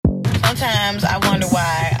sometimes I wonder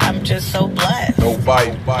why I'm just so blessed. No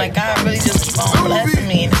bite. Like, God really just keep on blessing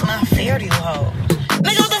me, and it's not fair to you hoes.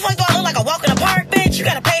 Nigga, what the fuck do I look like, a walk in the park, bitch? You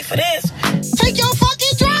gotta pay for this. Take your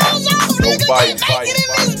fucking drawers off, nigga. Get naked in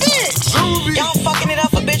this bitch. Y'all fucking it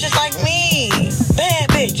up for bitches like me. Bad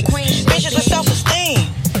bitches. Bitches with self-esteem.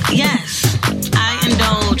 Yes, I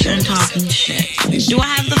indulge in talking shit. Do I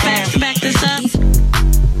have the facts to back this up?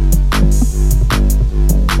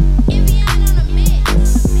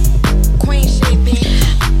 Queen shit, bitch.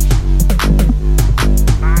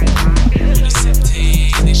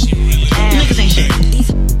 Niggas ain't shit.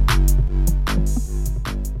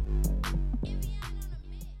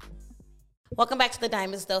 Welcome back to the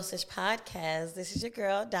Diamond's Dosage Podcast. This is your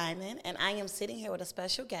girl, Diamond, and I am sitting here with a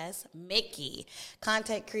special guest, Mickey,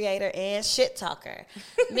 content creator and shit talker.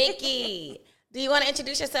 Mickey, do you want to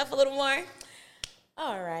introduce yourself a little more?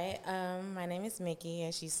 All right. My name is Mickey,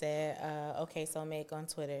 as she said. Okay, so Mick on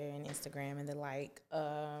Twitter and Instagram and the like.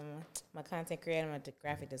 My content creator, I'm a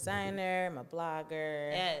graphic designer, I'm a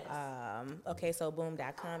blogger. Yes. Okay, so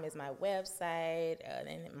boom.com is my website,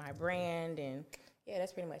 and my brand, and yeah,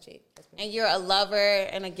 that's pretty much it. And you're a lover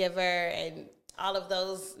and a giver and all of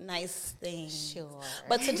those nice things. Sure.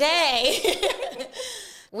 But today,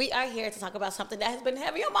 we are here to talk about something that has been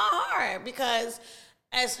heavy on my heart because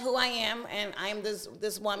as who I am, and I'm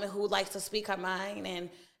this woman who likes to speak her mind,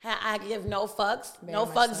 and I give no fucks, no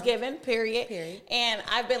fucks given, period. And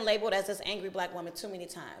I've been labeled as this angry black woman too many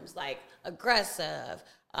times, like aggressive,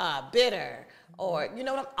 bitter, or you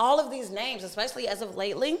know what? All of these names, especially as of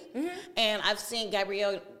lately. And I've seen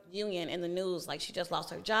Gabrielle Union in the news, like she just lost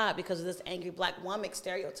her job because of this angry black woman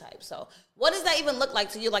stereotype. So what does that even look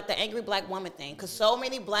like to you, like the angry black woman thing? Because so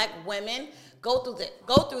many black women go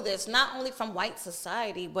through this, not only from white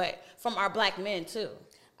society, but from our black men too.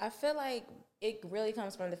 I feel like it really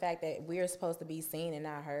comes from the fact that we're supposed to be seen and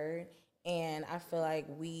not heard. And I feel like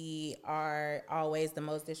we are always the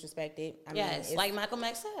most disrespected. I mean, like Malcolm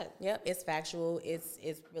X said. Yep, it's factual. It's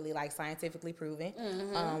really like scientifically proven.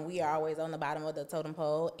 We are always on the bottom of the totem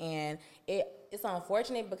pole, and it's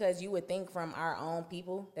unfortunate because you would think from our own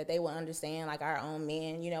people that they would understand, like our own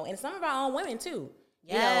men, and some of our own women too.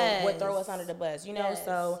 Would throw us under the bus,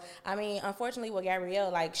 So, I mean, unfortunately with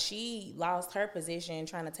Gabrielle, like, she lost her position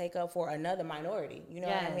trying to take up for another minority, what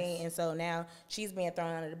I mean? And so now she's being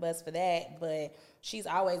thrown under the bus for that, but she's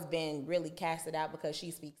always been really casted out because she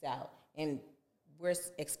speaks out. And we're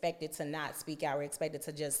expected to not speak out. We're expected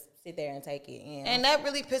to just sit there and take it. And that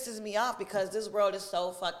really pisses me off because this world is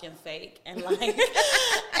so fucking fake. And, like,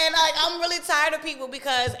 I'm really tired of people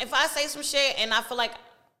because if I say some shit and I feel like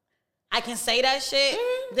I can say that shit,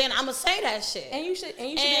 then I'm gonna say that shit. And you should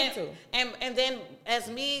be able to. And then as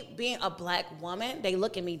me being a black woman, they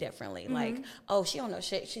look at me differently. Like, oh, she don't know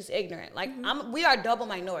shit. She's ignorant. Like, we are double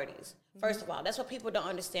minorities. First of all, that's what people don't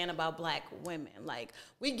understand about black women. Like,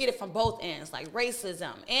 we get it from both ends, like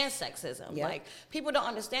racism and sexism. Yep. Like, people don't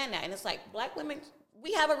understand that. And it's like, black women,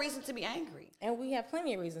 we have a reason to be angry. And we have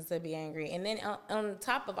plenty of reasons to be angry. And then on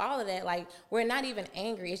top of all of that, like, we're not even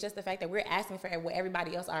angry. It's just the fact that we're asking for what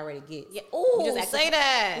everybody else already gets. Yeah. Ooh, say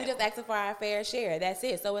that. We just asking for our fair share. That's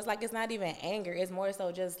it. So it's like, it's not even anger. It's more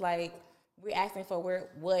so just like we're asking for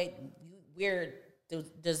what we're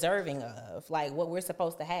deserving of, like what we're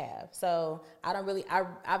supposed to have. So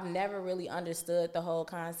I've never really understood the whole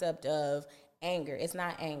concept of anger. It's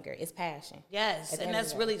not anger. It's passion. Yes, and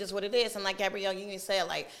that's really just what it is. And like Gabrielle Union said,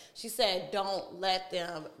 like, she said, don't let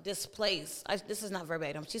them displace. This is not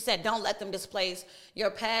verbatim. She said, don't let them displace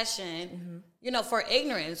your passion, for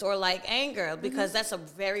ignorance or like anger, because that's a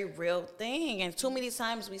very real thing. And too many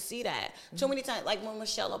times we see that. Too many times, like when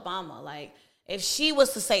Michelle Obama, like, if she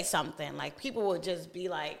was to say something, like, people would just be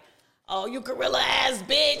like, oh, you gorilla ass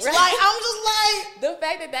bitch. Right. Like, I'm just like, the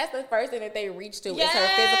fact that that's the first thing that they reach to is her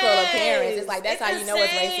physical appearance. It's like, that's how you know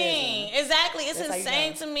it's racism. Exactly. It's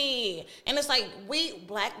insane to me. And it's like,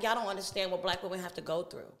 y'all don't understand what black women have to go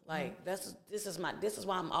through. Like, this is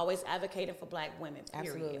why I'm always advocating for black women,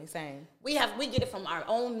 period. Absolutely, same. We get it from our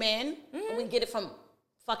own men, and we get it from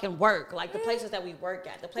fucking work, like the places that we work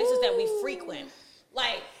at, the places that we frequent.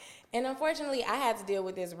 Like, and unfortunately, I had to deal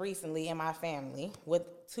with this recently in my family with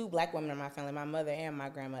two black women in my family, my mother and my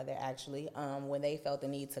grandmother, actually, when they felt the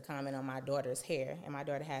need to comment on my daughter's hair. And my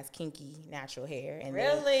daughter has kinky, natural hair. And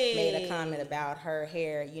they made a comment about her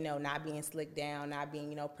hair, not being slicked down, not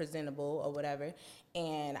being, presentable or whatever.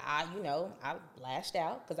 And I lashed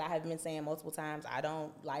out because I have been saying multiple times, I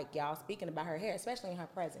don't like y'all speaking about her hair, especially in her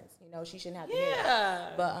presence. She shouldn't have to hear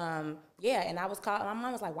that. But, and I was called, my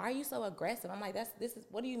mom was like, why are you so aggressive? I'm like, this is,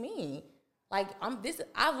 what do you mean? Like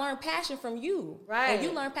I've learned passion from you, right? And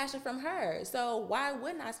you learned passion from her. So why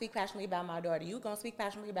wouldn't I speak passionately about my daughter? You gonna speak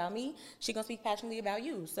passionately about me? She gonna speak passionately about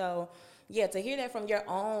you. So yeah, to hear that from your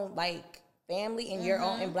own like family and your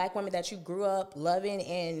own and black women that you grew up loving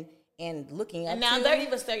and looking up and now to. They're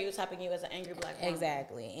even stereotyping you as an angry black woman.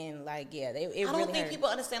 Exactly, and like yeah, I don't really think people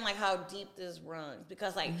understand like how deep this runs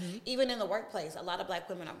because like even in the workplace, a lot of black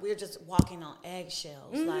women we're just walking on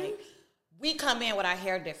eggshells. Like we come in with our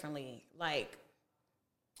hair differently. Like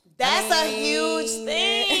that's a huge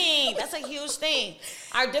thing. That's a huge thing.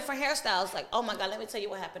 Our different hairstyles. Like oh my God, let me tell you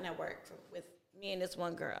what happened at work with me and this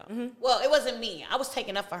one girl. Well, it wasn't me. I was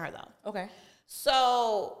taking up for her though. Okay.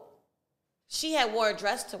 So she had wore a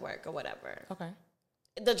dress to work or whatever. Okay.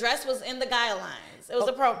 The dress was in the guidelines. It was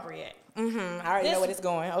appropriate. I already know where it's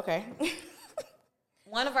going. Okay.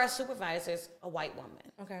 One of our supervisors, a white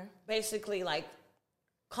woman, okay, basically like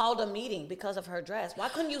called a meeting because of her dress. Why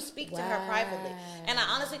couldn't you speak to her privately? And I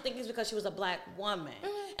honestly think it's because she was a black woman.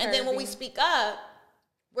 And then when we speak up,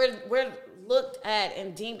 we're looked at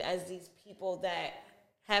and deemed as these people that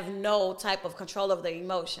have no type of control of their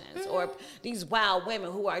emotions or these wild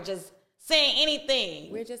women who are just saying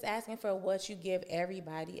anything. We're just asking for what you give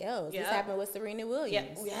everybody else. This happened with Serena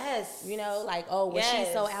Williams. Yes. You know, like,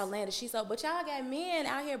 she's so outlandish. But y'all got men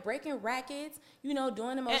out here breaking rackets, you know,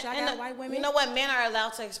 doing the most. Y'all got white women. You know what? Men are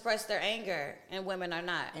allowed to express their anger and women are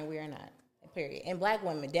not. And we are not. Period. And black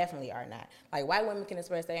women definitely are not. Like white women can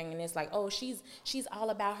express their anger and it's like, oh, she's all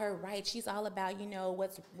about her rights. She's all about, you know,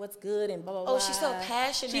 what's good and blah, blah, blah. Oh, she's so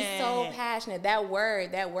passionate. She's so passionate. That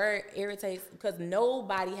word irritates because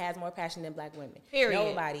nobody has more passion than black women. Period.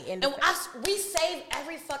 Nobody. And we save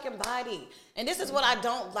every fucking body. And this is what I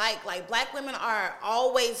don't like. Like black women are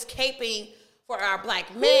always caping for our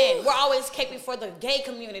black men. We're always caping for the gay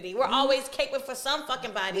community. We're always caping for some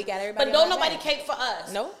fucking body. We got everybody. But don't nobody cape for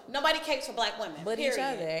us. No. Nobody capes for black women. But period. each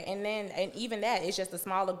other. And even that, it's just a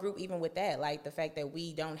smaller group even with that. Like the fact that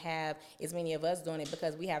we don't have as many of us doing it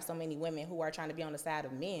because we have so many women who are trying to be on the side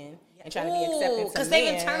of men and trying to be accepting to because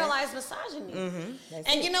they've internalized misogyny.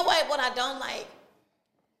 And you know what I don't like?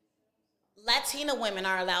 Latina women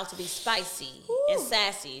are allowed to be spicy and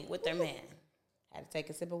sassy with their men. Had to take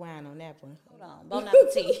a sip of wine on that one. Hold on. Bon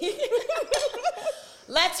appetit.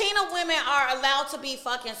 Latina women are allowed to be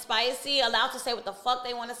fucking spicy, allowed to say what the fuck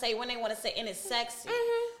they want to say when they want to say, and it's sexy.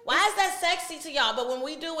 Why is that sexy to y'all? But when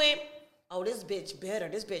we do it, oh, this bitch better.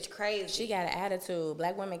 This bitch crazy. She got an attitude.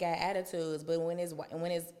 Black women got attitudes, but when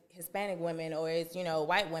it's Hispanic women or it's, you know,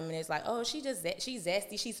 white women, it's like, oh, she's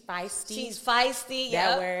zesty, she's feisty. She's feisty.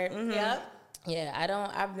 That word. Yep. Yeah,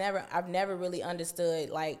 I've never really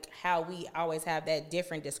understood like how we always have that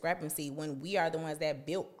different discrepancy when we are the ones that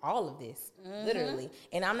built all of this, literally.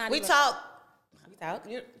 And I'm not. We talk. Go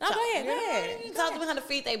ahead. You taught them how to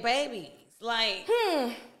feed their babies. Like,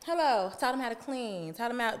 hello. Taught them how to clean.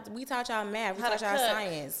 We taught y'all math. We taught y'all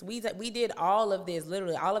science. We did all of this.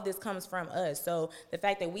 Literally, all of this comes from us. So the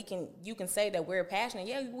fact that you can say that we're passionate.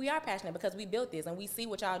 Yeah, we are passionate because we built this and we see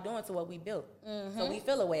what y'all doing to what we built. So we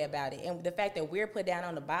feel a way about it. And the fact that we're put down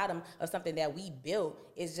on the bottom of something that we built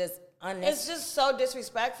is just unnecessary. It's just so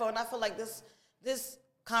disrespectful. And I feel like this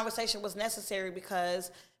conversation was necessary because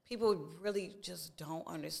people really just don't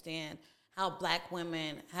understand how black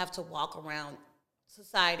women have to walk around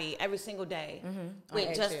society every single day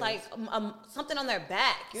with just like something on their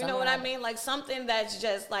back. You know what I mean? Like something that's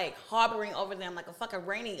just like harboring over them, like a fucking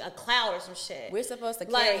a cloud or some shit. We're supposed to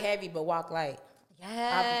carry heavy but walk light.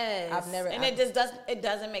 Yes. I've never. And it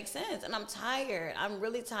doesn't make sense. And I'm tired. I'm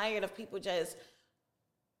really tired of people just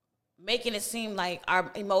making it seem like our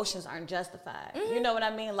emotions aren't justified. You know what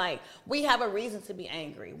I mean? Like we have a reason to be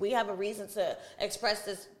angry. We have a reason to express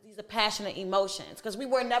these passionate emotions because we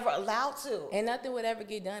were never allowed to. And nothing would ever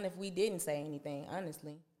get done if we didn't say anything,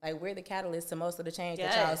 honestly. Like we're the catalyst to most of the change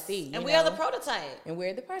that y'all see. And we are the prototype. And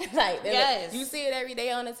we're the prototype. Yes. You see it every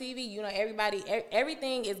day on the TV. You know,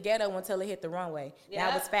 everything is ghetto until it hit the runway.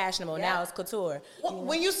 Now it's fashionable. Now it's couture.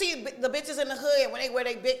 When you see the bitches in the hood when they wear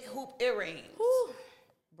their big hoop earrings.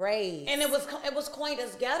 Braids. And it was coined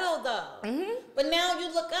as ghetto though. But now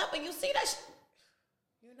you look up and you see that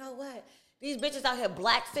you know what? These bitches out here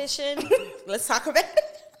blackfishing. Let's talk about it.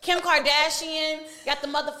 Kim Kardashian got the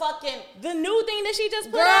motherfucking the new thing that she just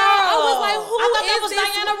put out. I was like, I thought that was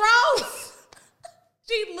Diana Ross.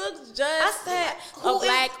 She looks just a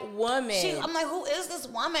black woman. I'm like, who is this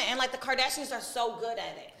woman? And like the Kardashians are so good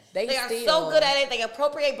at it. They are so good at it. They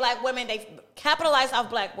appropriate black women. They capitalize off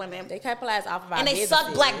black women. They capitalize off of our and they businesses.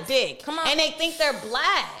 suck black dick. Come on. And they think they're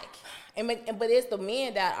black. But it's the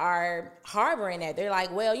men that are harboring that. They're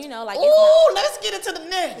like, well, you know, like. Ooh, let's get into the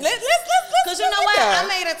next. Let's. Because you know what? I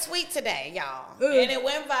made a tweet today, y'all, and it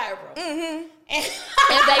went viral. Mm-hmm.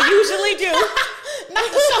 As they usually do.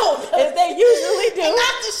 Not the shoulders. As they usually do. And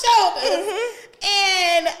not the shoulders.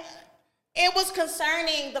 Mm-hmm. And it was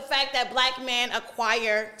concerning the fact that black men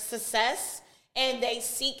acquire success and they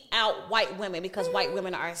seek out white women because white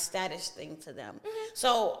women are a status thing to them.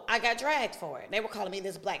 So I got dragged for it. They were calling me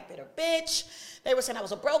this black bitter bitch. They were saying I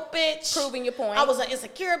was a broke bitch. Proving your point. I was an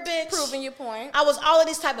insecure bitch. Proving your point. I was all of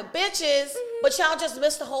these type of bitches, but y'all just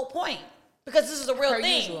missed the whole point because this is a real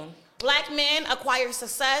thing. Usual. Black men acquire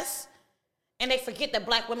success and they forget that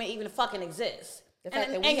black women even fucking exist. The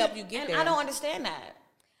fact that we help you get there. I don't understand that.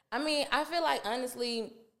 I mean, I feel like,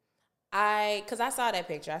 honestly, because I saw that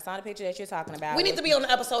picture. I saw the picture that you're talking about. We need to be on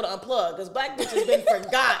the episode of Unplugged because black bitches been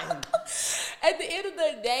forgotten. At the end of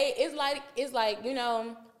the day, it's like, you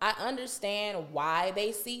know, I understand why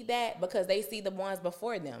they see that because they see the ones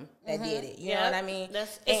before them that did it. You know what I mean?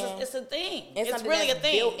 It's a thing. It's really a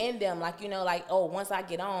thing. built in them. Like, you know, like, oh, once I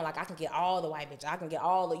get on, like, I can get all the white bitches. I can get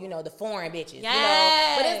all the, you know, the foreign bitches.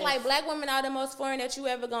 Yes. You know? But it's like black women are the most foreign that you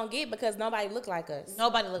ever gonna get because nobody look like us.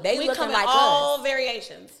 Nobody look. They we looking come in like all us.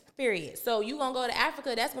 variations. Period. So you gonna go to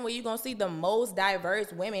Africa, that's where you gonna see the most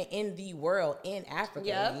diverse women in the world in Africa.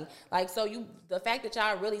 Yep. Like, so the fact that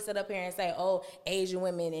y'all really sit up here and say, oh, Asian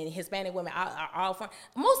women and Hispanic women are all foreign.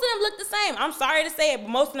 Most of them look the same. I'm sorry to say it, but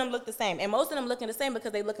most of them look the same. And most of them looking the same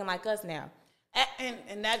because they looking like us now.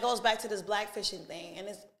 And that goes back to this blackfishing thing, and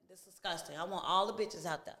it's disgusting. I want all the bitches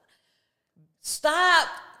out there. Stop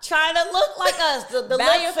trying to look like us. The Buy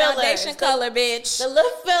lip your fillers, foundation color, bitch. the lip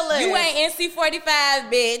fillers. You ain't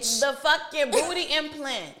NC45, bitch. The fucking booty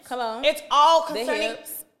implants. Come on. It's all The concerning.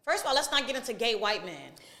 hips. First of all, let's not get into gay white men.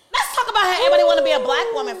 Let's talk about how everybody want to be a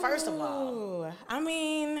black woman. First of all, Ooh, I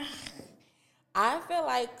mean, I feel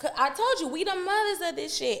like I told you we the mothers of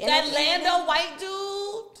this shit. And that at the end of Lando white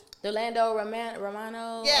dude. The Lando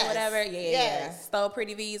Romano Yes. or whatever. Yeah. Yes. Stole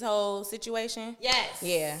Pretty V's whole situation. Yes.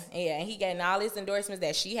 Yeah. And he getting all his endorsements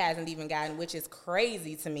that she hasn't even gotten, which is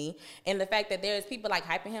crazy to me. And the fact that there's people like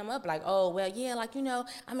hyping him up like, oh, well, yeah, like, you know,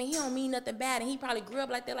 I mean, he don't mean nothing bad. And he probably grew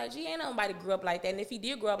up like that. Like, gee, ain't nobody grew up like that. And if he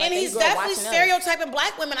did grow up like And that, he's he grew up definitely watching us. stereotyping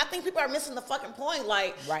black women. I think people are missing the fucking point.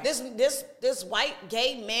 Like, Right. this white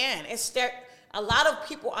gay man is a lot of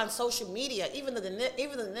people on social media, even the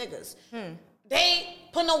niggas, they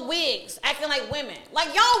put on wigs, acting like women. Like,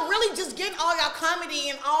 y'all really just getting all y'all comedy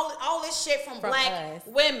and all this shit from black us.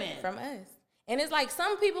 women. From us. And it's like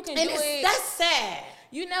some people can and do it. that's sad.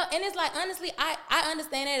 You know, and it's like, honestly, I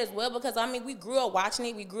understand that as well because, I mean, we grew up watching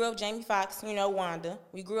it. We grew up Jamie Foxx, you know, Wanda.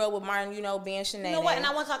 We grew up with Martin, you know, being Sinead. You know what? And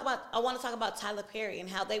I want to talk about Tyler Perry and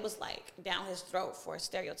how they was like down his throat for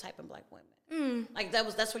stereotyping black women. Like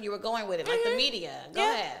that's where you were going with it, like the media. Go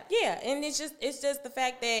ahead. Yeah, and it's just the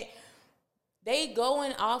fact that they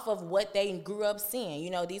going off of what they grew up seeing.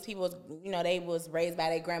 You know, these people, you know, they was raised by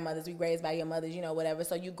their grandmothers, we raised by your mothers, you know, whatever.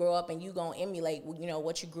 So you grow up and you gonna emulate, you know,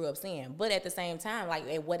 what you grew up seeing. But at the same time, like,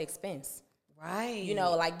 at what expense? Right. You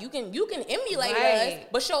know, like, you can emulate Right. us,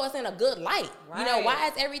 but show us in a good light. You know, Right. why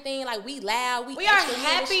is everything like we loud? We are extra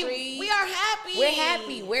happy. ministry? We are happy. We're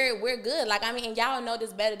happy. We're good. Like, I mean, and y'all know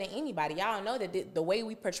this better than anybody. Y'all know that the way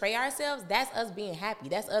we portray ourselves, that's us being happy.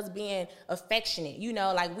 That's us being affectionate. You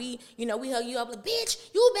know, like we hug you up like, bitch,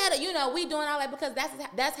 you better. You know, we doing all that because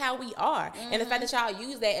that's how we are. And the fact that y'all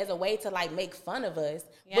use that as a way to like make fun of us,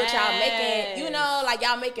 but y'all making, you know, like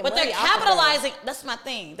y'all making But money they're off of us. capitalizing. That's my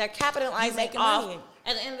thing. They're capitalizing making off. money.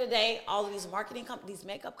 At the end of the day, all of these marketing companies, these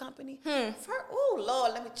makeup companies.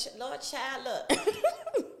 Lord, Lord, child, look.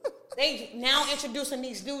 They now introducing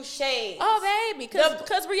these new shades. Oh, baby,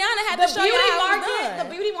 because Rihanna had to show you how it was done.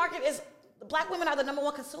 The beauty market is. Black women are the number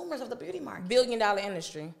one consumers of the beauty market. $1 billion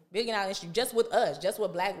industry just with us, just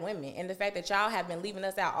with black women. And the fact that y'all have been leaving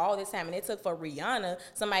us out all this time, and it took for Rihanna,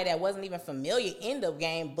 somebody that wasn't even familiar in the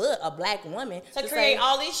game, but a black woman, to create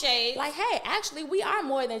all these shades. Like, hey, actually, we are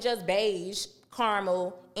more than just beige,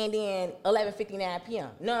 caramel, and then 11:59 p.m.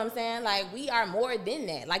 You know what I'm saying? Like, we are more than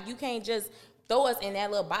that. Like, you can't just throw us in that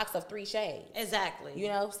little box of 3 shades. Exactly. You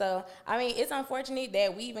know, so, I mean, it's unfortunate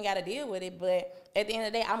that we even got to deal with it, but at the end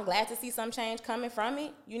of the day, I'm glad to see some change coming from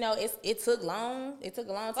it. You know, it took long. It took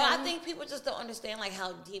a long time. Well, I think people just don't understand, like,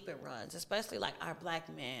 how deep it runs, especially, like, our black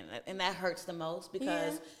men. And that hurts the most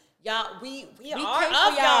because... Y'all, we are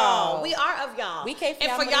of y'all. We are of y'all. We can't.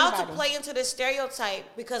 And for y'all to play into this stereotype,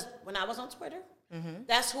 because when I was on Twitter,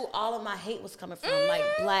 that's who all of my hate was coming from, like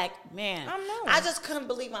black men. I know. I just couldn't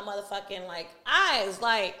believe my motherfucking like eyes,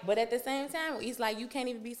 like. But at the same time, it's like you can't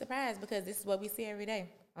even be surprised because this is what we see every day.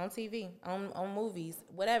 on TV, on movies,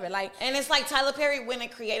 whatever. Like, and it's like Tyler Perry when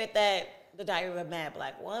it created that The Diary of a Mad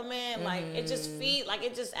Black Woman. Like it just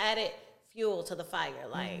it just added fuel to the fire.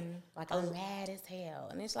 Like I'm mad as hell,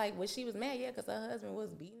 and it's like, well, she was mad, yeah, because her husband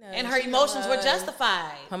was beating her, and her emotions were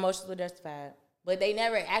justified. Her emotions were justified. But they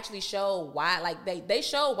never actually showed why. Like they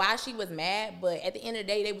showed why she was mad, but at the end of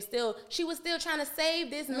the day, she was still trying to save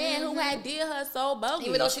this man who had did her so bogus.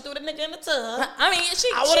 Even though she threw the nigga in the tub. I mean,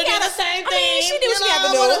 I would have done the same thing. I mean, she did what she had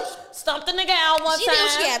to do. Stumped the nigga out one time. She did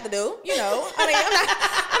what she had to do. You know, I mean,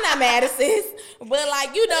 I'm not mad at sis, but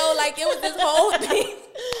like, you know, like it was this whole thing.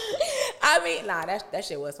 I mean, nah, that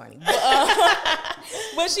shit was funny.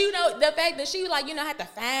 But you know, the fact that she like, you know, had to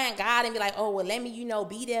find God and be like, oh, well, let me, you know,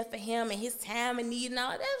 be there for him and his time and need and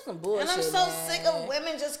all. That's some bullshit. And I'm so sick of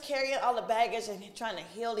women just carrying all the baggage and trying to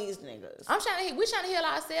heal these niggas. We're trying to heal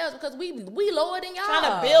ourselves because we lower than y'all.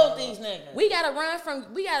 Trying to build these niggas. We gotta run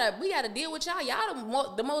from. We gotta deal with y'all.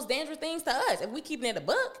 Y'all the most dangerous things to us. If we keeping it a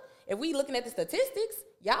book. If we looking at the statistics,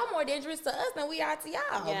 y'all more dangerous to us than we are to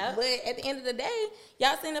y'all. Yeah. But at the end of the day,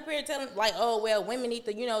 y'all sitting up here telling like, oh, well, women need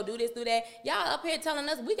to, you know, do this, do that. Y'all up here telling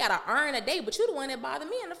us we got to earn a day, but you the one that bothered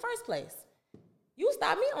me in the first place. You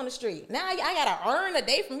stopped me on the street. Now I got to earn a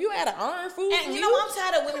day from you. I got to earn food and from you. You know, I'm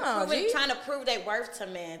tired of women G. trying to prove their worth to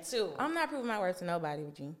men, too. I'm not proving my worth to nobody,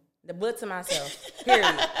 G. But to myself.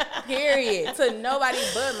 Period. Period. To nobody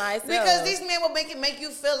but myself. Because these men will make you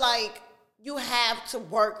feel like you have to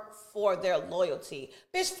work for their loyalty.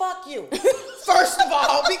 Bitch, fuck you. First of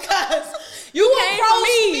all, because you came from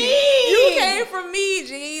me. You came from me,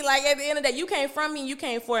 G. Like at the end of the day, you came from me and you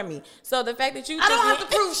came for me. So the fact that you I don't have to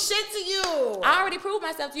prove shit to you. I already proved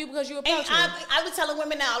myself to you because you approached me. I be telling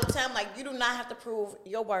women now all the time, like, you do not have to prove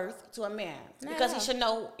your worth to a man. Because he should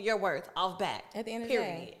know your worth off bat. At the end of the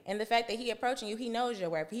day. And the fact that he approaching you, he knows your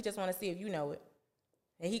worth. He just want to see if you know it.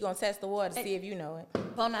 And he gonna test the water to see if you know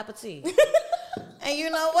it. Bon appetit. And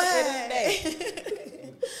you know what?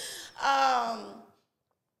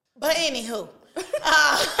 But anywho,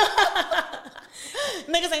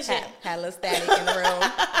 niggas ain't shit. Had a little static in the room.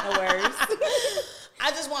 No worries.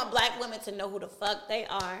 I just want black women to know who the fuck they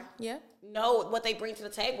are. Yeah. Know what they bring to the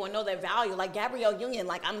table and know their value. Like Gabrielle Union,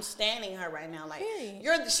 like I'm standing her right now. Like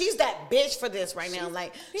she's that bitch for this right now.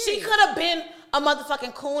 Like she could have been a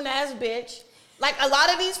motherfucking coon ass bitch. Like a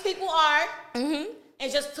lot of these people are. Mm-hmm.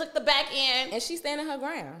 And just took the back end. And she's standing her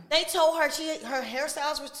ground. They told her her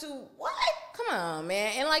hairstyles was too, what? Come on,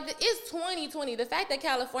 man. And like, it's 2020. The fact that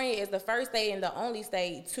California is the first state and the only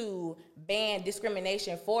state to ban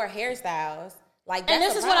discrimination for hairstyles. Like, that's and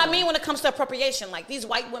this is what I mean when it comes to appropriation. Like, these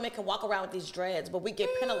white women can walk around with these dreads, but we get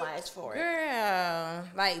penalized for it. Girl.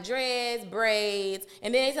 Like, dreads, braids.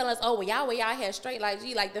 And then they tell us, oh, well, y'all wear y'all hair straight. Like,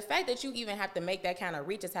 gee, like, the fact that you even have to make that kind of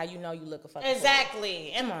reach is how you know you look a fucking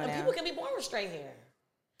exactly. And people can be born with straight hair.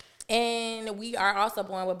 And we are also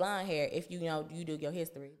born with blonde hair if you know you do your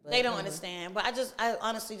history. But, they don't understand. But I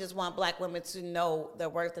honestly just want black women to know their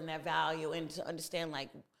worth and their value and to understand, like,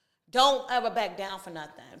 don't ever back down for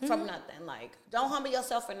nothing, from nothing. Like, don't humble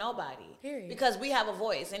yourself for nobody. Period. Because we have a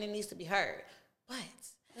voice and it needs to be heard. But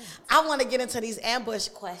I want to get into these ambush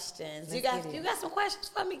questions. You got some questions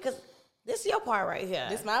for me? Because this is your part right here.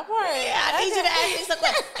 This my part. Yeah, I need you to ask me some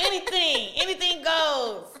questions. Anything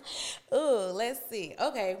goes. Ooh, let's see.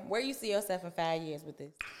 Okay, where you see yourself in 5 years with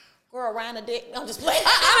this? Girl, around the dick. I'm just playing.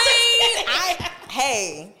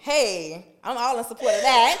 Hey, I'm all in support of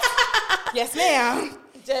that. Yes, ma'am.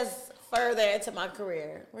 Just further into my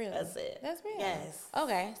career. Really? That's it. That's real. Yes.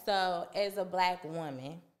 Okay, so as a black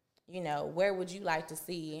woman, you know, where would you like to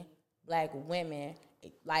see black women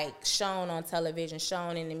like shown on television,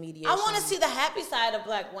 shown in the media? I want to see the happy side of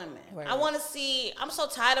black women. Right. I want to see. I'm so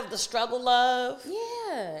tired of the struggle love.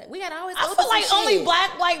 Yeah, we gotta always. I feel like only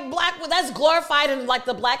black. That's glorified in like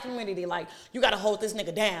the black community. Like you gotta hold this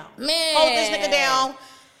nigga down. Man, hold this nigga down.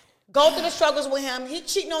 Go through the struggles with him. He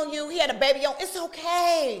cheating on you. He had a baby on. It's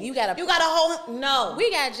okay. You gotta hold him. No. We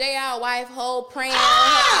got JR wife whole praying.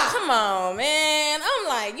 Come on, man. I'm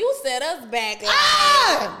like, you set us back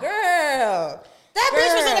like, girl. That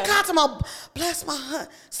bitch was in the Cosmo. Bless my heart.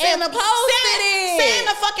 Saying the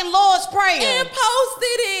fucking Lord's Prayer. And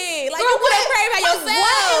posted it. Like, girl, you could have prayed by yourself.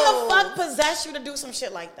 What in the fuck possessed you to do some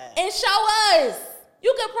shit like that? And show us.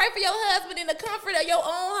 You can pray for your husband in the comfort of your own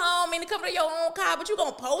home, in the comfort of your own car, but you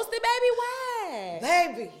gonna post it, baby? Why?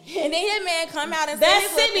 Baby. And then his man come out and say, that's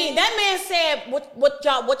Sydney. That man said, what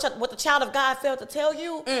the child of God failed to tell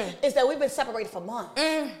you is that we've been separated for months.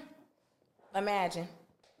 Imagine.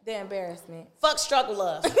 The embarrassment. Fuck struggle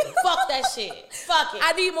love. Fuck that shit. Fuck it.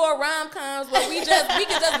 I need more rom-coms where we can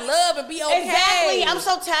just love and be okay. Exactly. I'm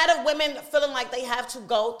so tired of women feeling like they have to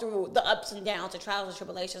go through the ups and downs, the trials and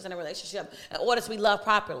tribulations in a relationship in order to be loved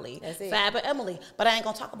properly. That's it. Fab and Emily. But I ain't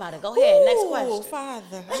gonna talk about it. Go ahead. Next question.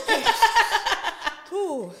 Father.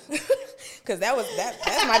 Ooh. Because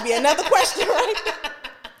that might be another question, right?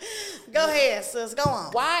 Go ahead, sis. Go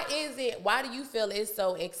on. Why do you feel it's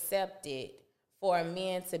so accepted for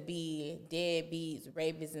men to be deadbeats,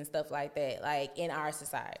 rapists, and stuff like that, like in our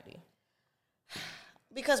society?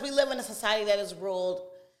 Because we live in a society that is ruled,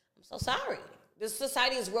 I'm so sorry. This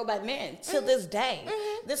society is ruled by men to this day.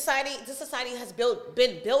 Mm-hmm. This society has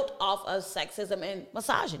been built off of sexism and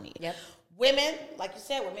misogyny. Yep. Women, like you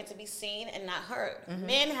said, were meant to be seen and not heard. Mm-hmm.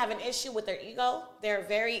 Men have an issue with their ego. They're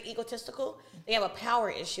very egotistical. They have a power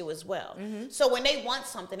issue as well. Mm-hmm. So when they want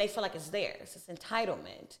something, they feel like it's theirs. It's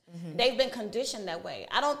entitlement. Mm-hmm. They've been conditioned that way.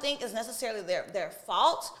 I don't think it's necessarily their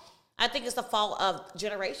fault. I think it's the fault of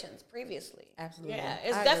generations previously. Absolutely. Yeah,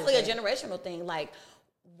 it's definitely a generational thing. Like,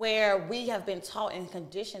 where we have been taught and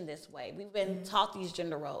conditioned this way. We've been taught these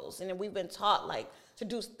gender roles, and then we've been taught, like, to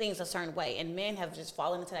do things a certain way, and men have just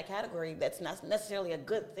fallen into that category. That's not necessarily a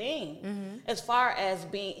good thing as far as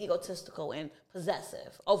being egotistical and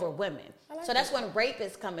possessive over women. So that's when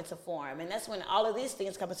rapists come into form, and that's when all of these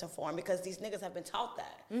things come into form, because these niggas have been taught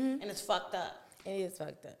that, and it's fucked up. It is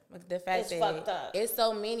fucked up. The fact It's fucked up. It's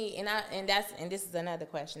so many, and this is another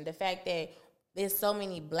question. The fact that there's so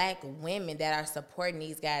many black women that are supporting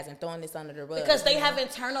these guys and throwing this under the rug. Because they have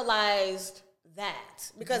internalized that.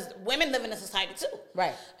 Because women live in a society too.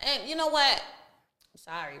 Right. And you know what? I'm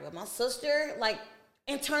sorry, but my sister, like,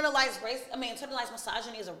 internalized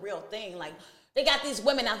misogyny is a real thing. Like, they got these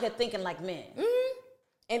women out here thinking like men. Mm-hmm.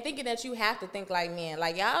 And thinking that you have to think like men.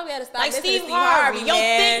 Like, y'all gotta stop like listening Steve to Steve Harvey, Yo,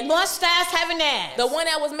 thick mustache having ass. The one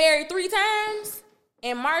that was married 3 times.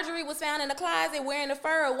 And Marjorie was found in the closet wearing the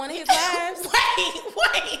fur of one of his wives.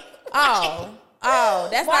 Wait. Oh,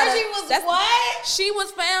 that's Marjorie what? She was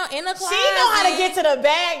found in the closet. She know how to get to the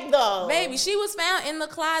bag, though. Baby, she was found in the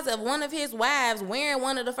closet of one of his wives wearing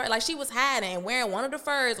one of the furs. Like, she was hiding and wearing one of the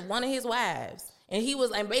furs of one of his wives. And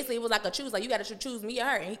basically it was like a choose. Like, you got to choose me or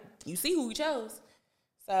her. And you see who he chose.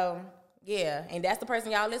 So, yeah. And that's the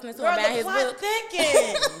person y'all listening to about his book.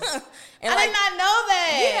 Thickens. And I did not know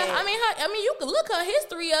that. Yeah, I mean, you could look her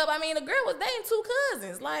history up. I mean, the girl was dating 2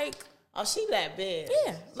 cousins. Like, oh, she that bitch.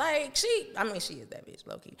 Yeah, like she is that bitch,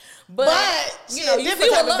 low key. But you know,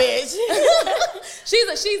 different type of bitch.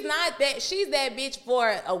 She's that bitch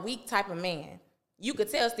for a weak type of man. You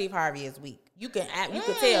could tell Steve Harvey is weak. You could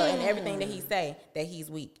tell in everything that he say that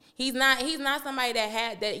he's weak. He's not somebody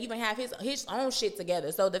that even have his own shit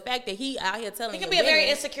together. So the fact that he out here telling he can be a very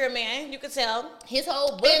insecure man. You could tell his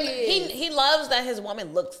whole book he loves that his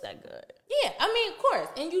woman looks that good. Yeah, I mean, of course,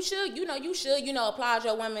 and you should applaud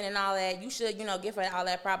your women and all that. You should give her all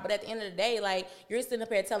that prop. But at the end of the day, like, you're sitting up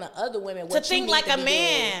here telling other women what to think like a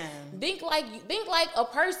man. Think like a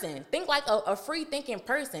person. Think like a free thinking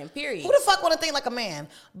person. Period. Who the fuck want to think like a man?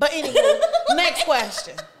 But anyway, next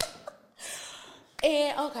question.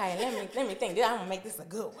 And okay, let me think. I'm gonna make this a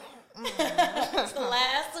good one. It's the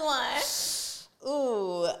last one.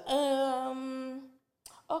 Ooh.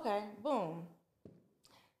 Okay. Boom.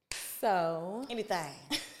 So anything.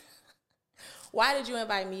 Why did you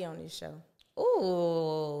invite me on this show?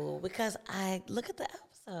 Ooh, because I look at the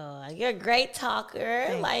episode. You're a great talker,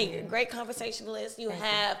 Thank you. Great conversationalist. You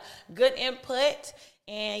have good input,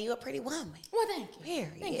 and you're a pretty woman. Well, thank you.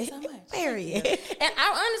 Period. Thank you so much. Period. And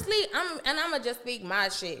I'm gonna just speak my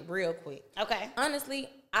shit real quick. Okay. Honestly,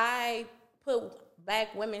 I put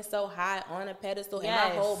black women so high on a pedestal, and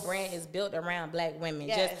my whole brand is built around black women.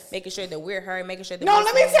 Yes. Just making sure that we're heard, making sure that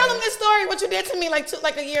let me tell them this story. What you did to me like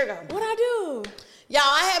a year ago. What I do? Y'all,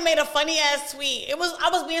 I had made a funny ass tweet. I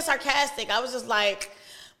was being sarcastic. I was just like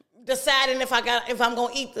deciding if I'm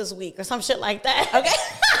gonna eat this week or some shit like that.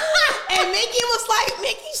 Okay. And Mickey was like,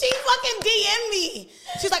 she fucking DM'd me.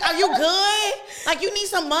 She's like, are you good? Like, you need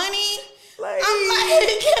some money?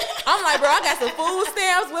 I'm like, bro, I got some food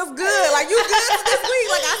stamps. What's good? Like, you good this week?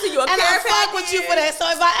 Like, I see you a care package. And I fuck with you for that. So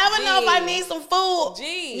if I ever know if I need some food,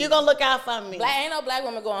 you gonna look out for me. Ain't no black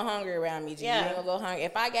woman going hungry around me, G. Yeah. You ain't gonna go hungry.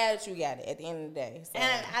 If I got it, you got it at the end of the day. So.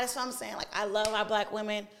 And that's what I'm saying. Like, I love our black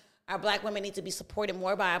women. Our black women need to be supported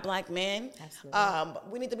more by our black men. Absolutely.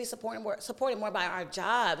 We need to be supported more by our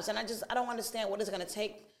jobs. And I don't understand what it's gonna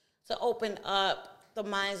take to open up the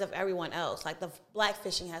minds of everyone else. Like, the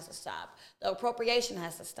blackfishing has to stop. The appropriation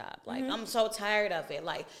has to stop. Like, I'm so tired of it.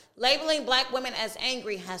 Like, labeling black women as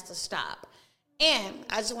angry has to stop. And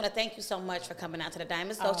I just want to thank you so much for coming out to the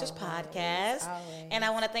Diamond Socials podcast. Always. And I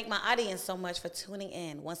want to thank my audience so much for tuning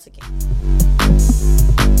in once again.